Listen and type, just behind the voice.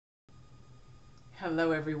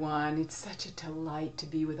Hello everyone, it's such a delight to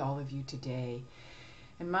be with all of you today.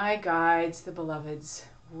 And my guides, the beloveds,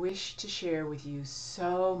 wish to share with you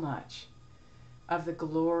so much of the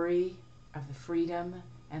glory, of the freedom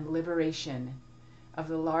and liberation of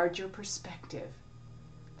the larger perspective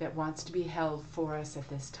that wants to be held for us at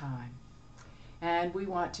this time. And we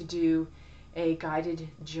want to do a guided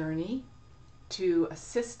journey to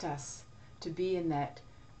assist us to be in that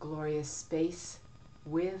glorious space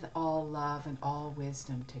with all love and all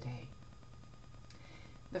wisdom today.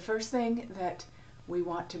 The first thing that we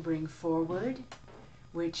want to bring forward,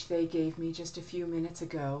 which they gave me just a few minutes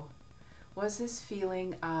ago, was this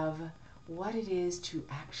feeling of what it is to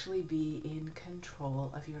actually be in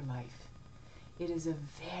control of your life. It is a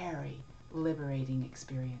very liberating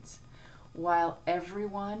experience. While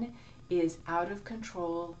everyone is out of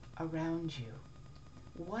control around you,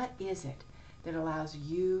 what is it that allows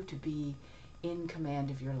you to be in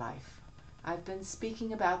command of your life? I've been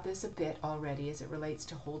speaking about this a bit already as it relates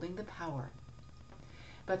to holding the power.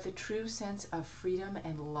 But the true sense of freedom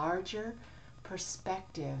and larger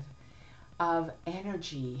perspective of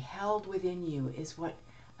energy held within you is what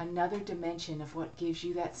another dimension of what gives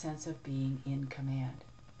you that sense of being in command.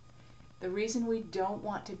 The reason we don't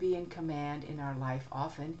want to be in command in our life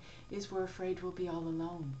often is we're afraid we'll be all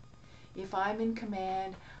alone. If I'm in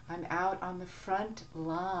command, I'm out on the front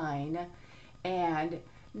line and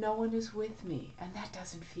no one is with me, and that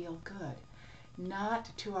doesn't feel good,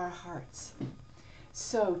 not to our hearts.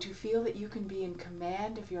 So to feel that you can be in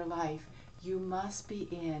command of your life, you must be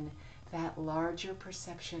in that larger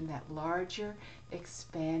perception, that larger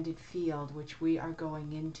expanded field which we are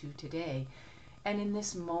going into today. And in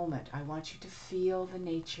this moment, I want you to feel the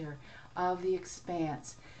nature of the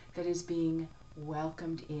expanse that is being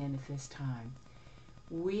welcomed in at this time.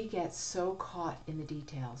 We get so caught in the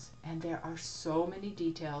details, and there are so many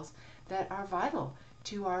details that are vital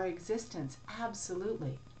to our existence,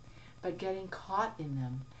 absolutely. But getting caught in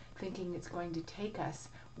them, thinking it's going to take us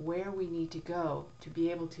where we need to go to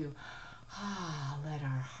be able to let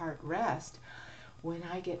our heart rest when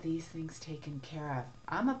I get these things taken care of.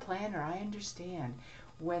 I'm a planner, I understand.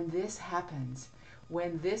 When this happens,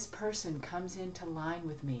 when this person comes into line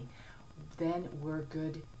with me, then we're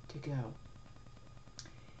good to go.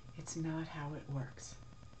 It's not how it works.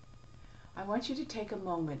 I want you to take a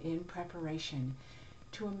moment in preparation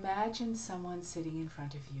to imagine someone sitting in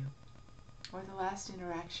front of you, or the last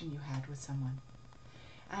interaction you had with someone,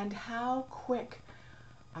 and how quick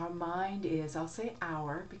our mind is, I'll say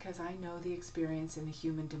our, because I know the experience in the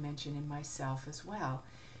human dimension in myself as well,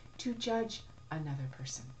 to judge another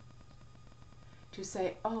person. To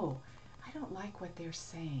say, oh, I don't like what they're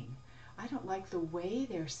saying. I don't like the way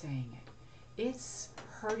they're saying it. It's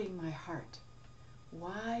hurting my heart.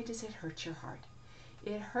 Why does it hurt your heart?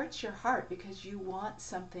 It hurts your heart because you want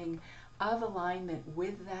something of alignment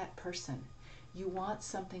with that person. You want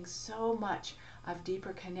something so much of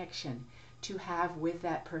deeper connection to have with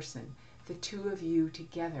that person, the two of you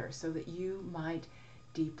together, so that you might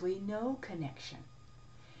deeply know connection.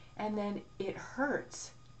 And then it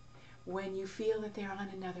hurts when you feel that they're on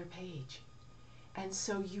another page. And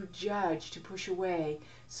so you judge to push away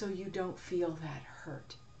so you don't feel that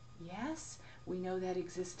hurt. Yes, we know that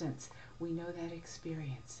existence. We know that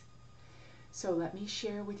experience. So let me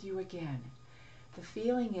share with you again. The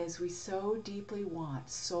feeling is we so deeply want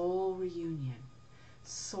soul reunion,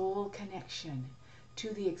 soul connection to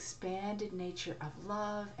the expanded nature of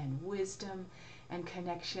love and wisdom and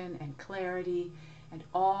connection and clarity and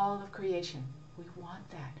all of creation. We want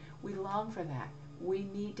that. We long for that. We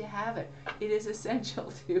need to have it. It is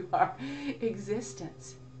essential to our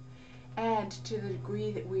existence. And to the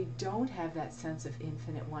degree that we don't have that sense of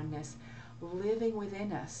infinite oneness living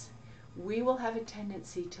within us, we will have a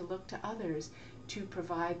tendency to look to others to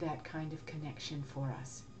provide that kind of connection for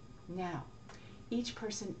us. Now, each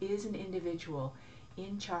person is an individual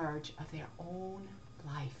in charge of their own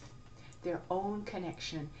life, their own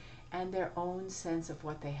connection, and their own sense of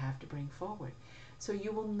what they have to bring forward. So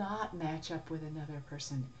you will not match up with another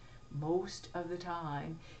person most of the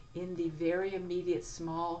time in the very immediate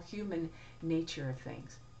small human nature of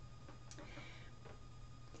things.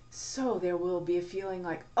 So there will be a feeling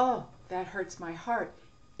like, oh, that hurts my heart,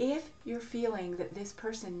 if you're feeling that this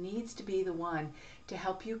person needs to be the one to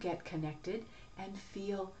help you get connected and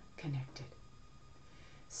feel connected.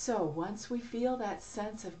 So once we feel that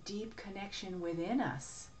sense of deep connection within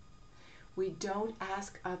us, we don't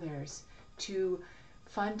ask others to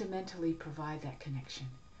fundamentally provide that connection.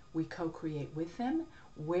 We co-create with them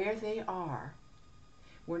where they are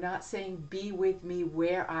We're not saying be with me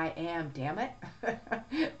where I am, damn it.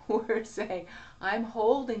 We're saying I'm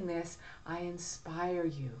holding this, I inspire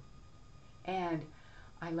you. And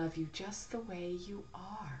I love you just the way you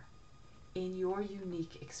are in your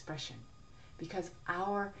unique expression. Because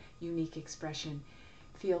our unique expression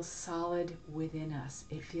feels solid within us.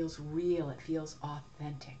 It feels real. It feels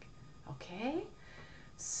authentic. Okay?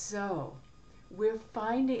 So, we're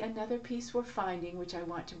finding another piece we're finding, which I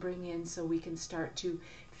want to bring in so we can start to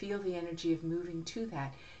feel the energy of moving to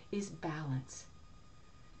that, is balance.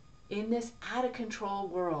 In this out of control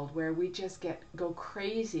world where we just go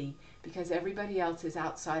crazy because everybody else is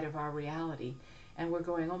outside of our reality, and we're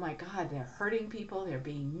going, oh my God, they're hurting people, they're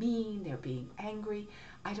being mean, they're being angry.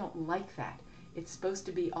 I don't like that. It's supposed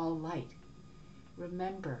to be all light.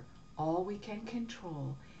 Remember, all we can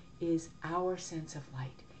control is our sense of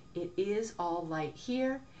light. It is all light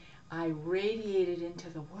here. I radiate it into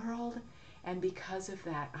the world, and because of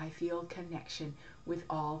that, I feel connection with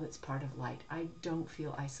all that's part of light. I don't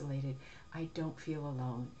feel isolated. I don't feel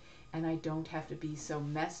alone. And I don't have to be so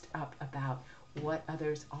messed up about what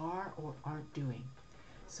others are or aren't doing.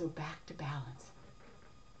 So back to balance.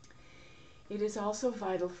 It is also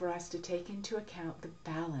vital for us to take into account the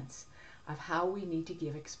balance of how we need to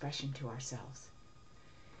give expression to ourselves.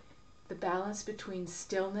 The balance between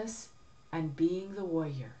stillness and being the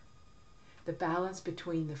warrior. The balance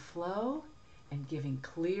between the flow and giving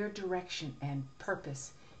clear direction and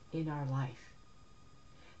purpose in our life.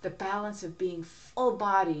 The balance of being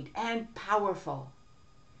full-bodied and powerful.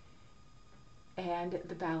 And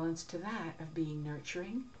the balance to that of being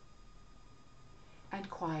nurturing and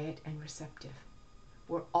quiet and receptive.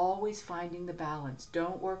 We're always finding the balance.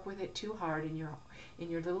 Don't work with it too hard in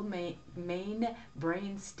your little main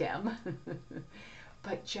brain stem.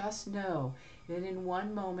 But just know that in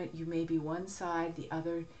one moment you may be one side, the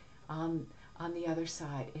other on the other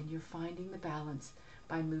side, and you're finding the balance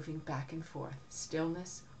by moving back and forth.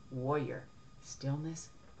 Stillness, warrior. Stillness,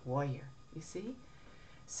 warrior. You see?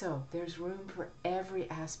 So there's room for every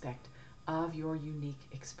aspect of your unique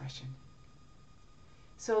expression.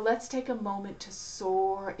 So let's take a moment to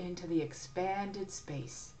soar into the expanded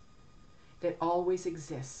space that always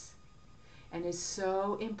exists and is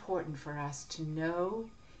so important for us to know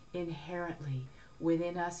inherently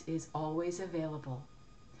within us is always available.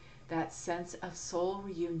 That sense of soul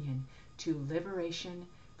reunion to liberation,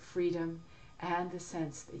 freedom, and the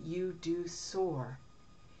sense that you do soar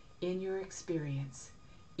in your experience,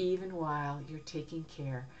 even while you're taking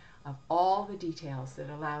care of all the details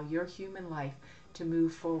that allow your human life to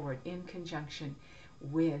move forward in conjunction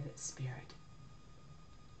with spirit.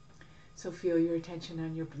 So feel your attention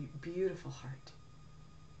on your beautiful heart.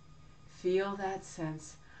 Feel that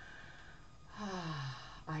sense,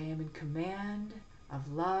 I am in command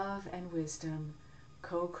of love and wisdom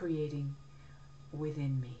co-creating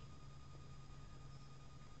within me.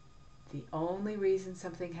 The only reason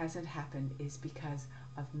something hasn't happened is because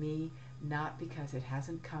of me, not because it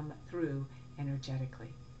hasn't come through energetically.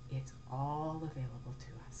 It's all available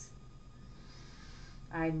to us.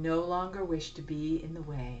 I no longer wish to be in the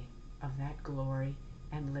way of that glory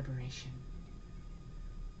and liberation.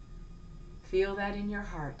 Feel that in your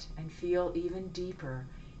heart and feel even deeper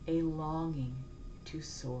a longing to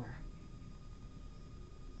soar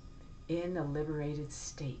in the liberated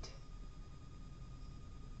state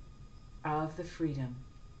of the freedom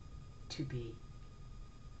to be.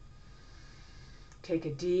 Take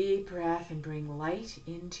a deep breath and bring light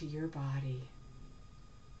into your body.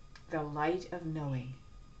 The light of knowing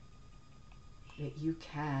that you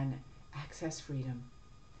can access freedom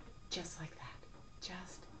just like that,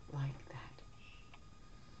 just like that.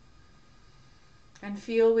 And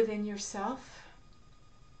feel within yourself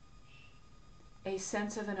a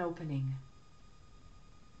sense of an opening,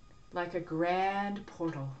 like a grand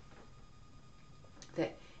portal,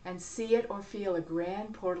 and see it or feel a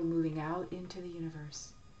grand portal moving out into the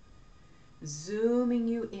universe, zooming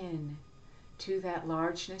you in to that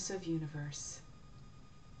largeness of universe,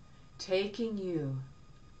 taking you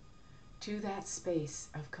to that space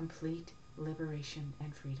of complete liberation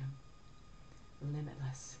and freedom,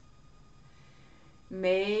 limitless.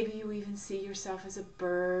 Maybe you even see yourself as a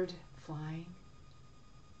bird flying,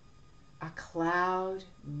 a cloud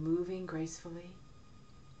moving gracefully.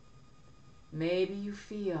 Maybe you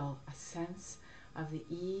feel a sense of the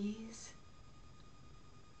ease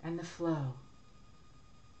and the flow.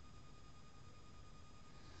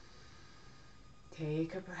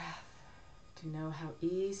 Take a breath to know how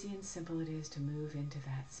easy and simple it is to move into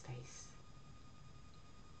that space.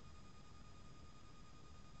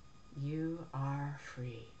 You are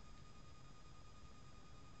free.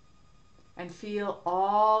 and feel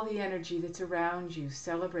all the energy that's around you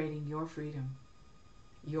celebrating your freedom,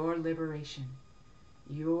 your liberation,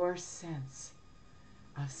 your sense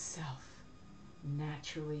of self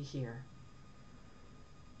naturally here.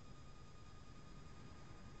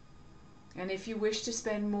 And if you wish to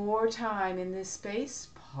spend more time in this space,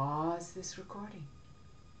 pause this recording.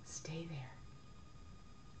 Stay there.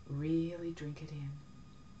 Really drink it in.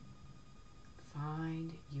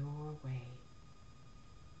 Find your way.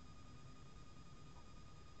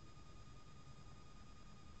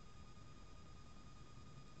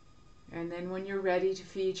 And then when you're ready to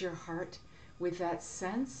feed your heart with that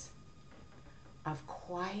sense of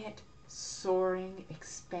quiet, soaring,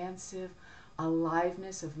 expansive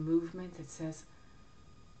aliveness of movement that says,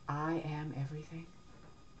 I am everything.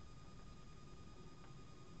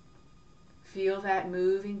 Feel that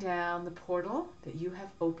moving down the portal that you have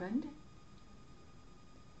opened,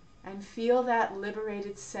 and feel that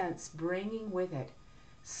liberated sense bringing with it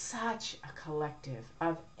such a collective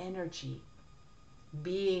of energy,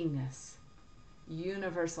 beingness,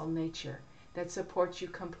 universal nature that supports you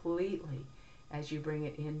completely as you bring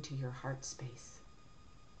it into your heart space.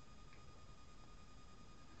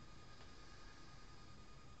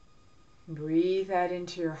 Breathe that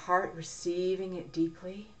into your heart, receiving it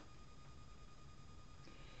deeply.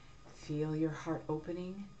 Feel your heart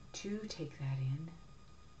opening to take that in.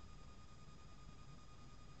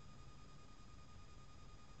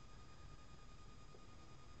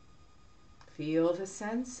 Feel the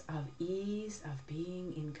sense of ease of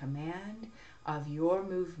being in command of your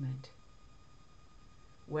movement.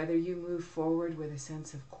 Whether you move forward with a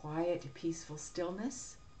sense of quiet, peaceful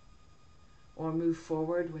stillness, or move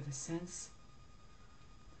forward with a sense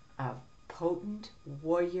of potent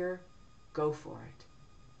warrior, go for it.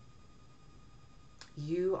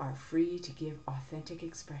 You are free to give authentic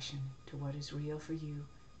expression to what is real for you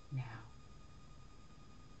now.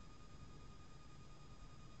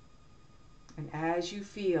 And as you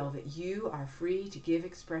feel that you are free to give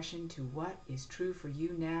expression to what is true for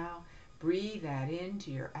you now, breathe that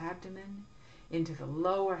into your abdomen, into the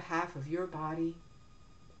lower half of your body.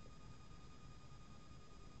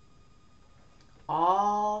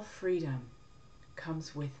 All freedom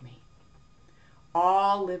comes with me.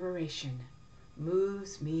 All liberation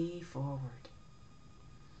moves me forward.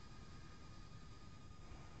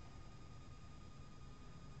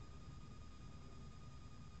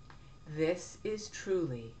 This is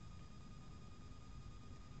truly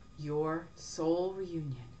your soul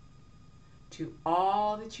reunion to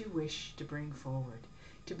all that you wish to bring forward,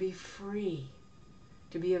 to be free,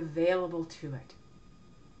 to be available to it.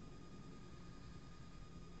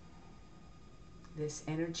 This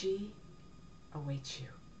energy awaits you.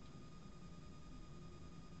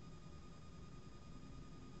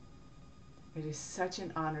 It is such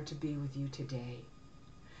an honor to be with you today,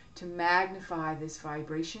 to magnify this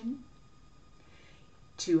vibration,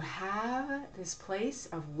 to have this place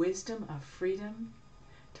of wisdom, of freedom,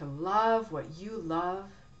 to love what you love,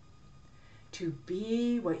 to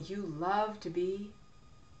be what you love to be,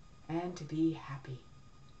 and to be happy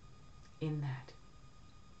in that.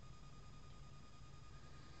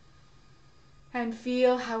 And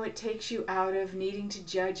feel how it takes you out of needing to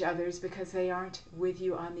judge others because they aren't with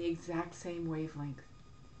you on the exact same wavelength.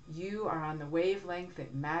 You are on the wavelength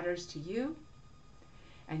that matters to you,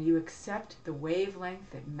 and you accept the wavelength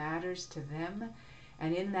that matters to them,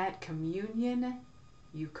 and in that communion,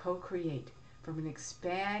 you co-create from an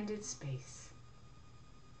expanded space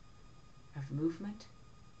of movement,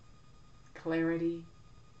 clarity,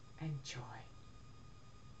 and joy.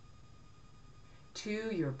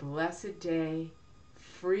 To your blessed day,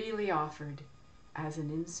 freely offered as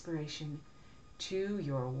an inspiration to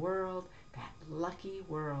your world, that lucky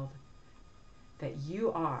world that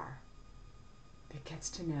you are, that gets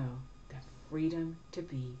to know the freedom to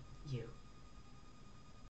be you.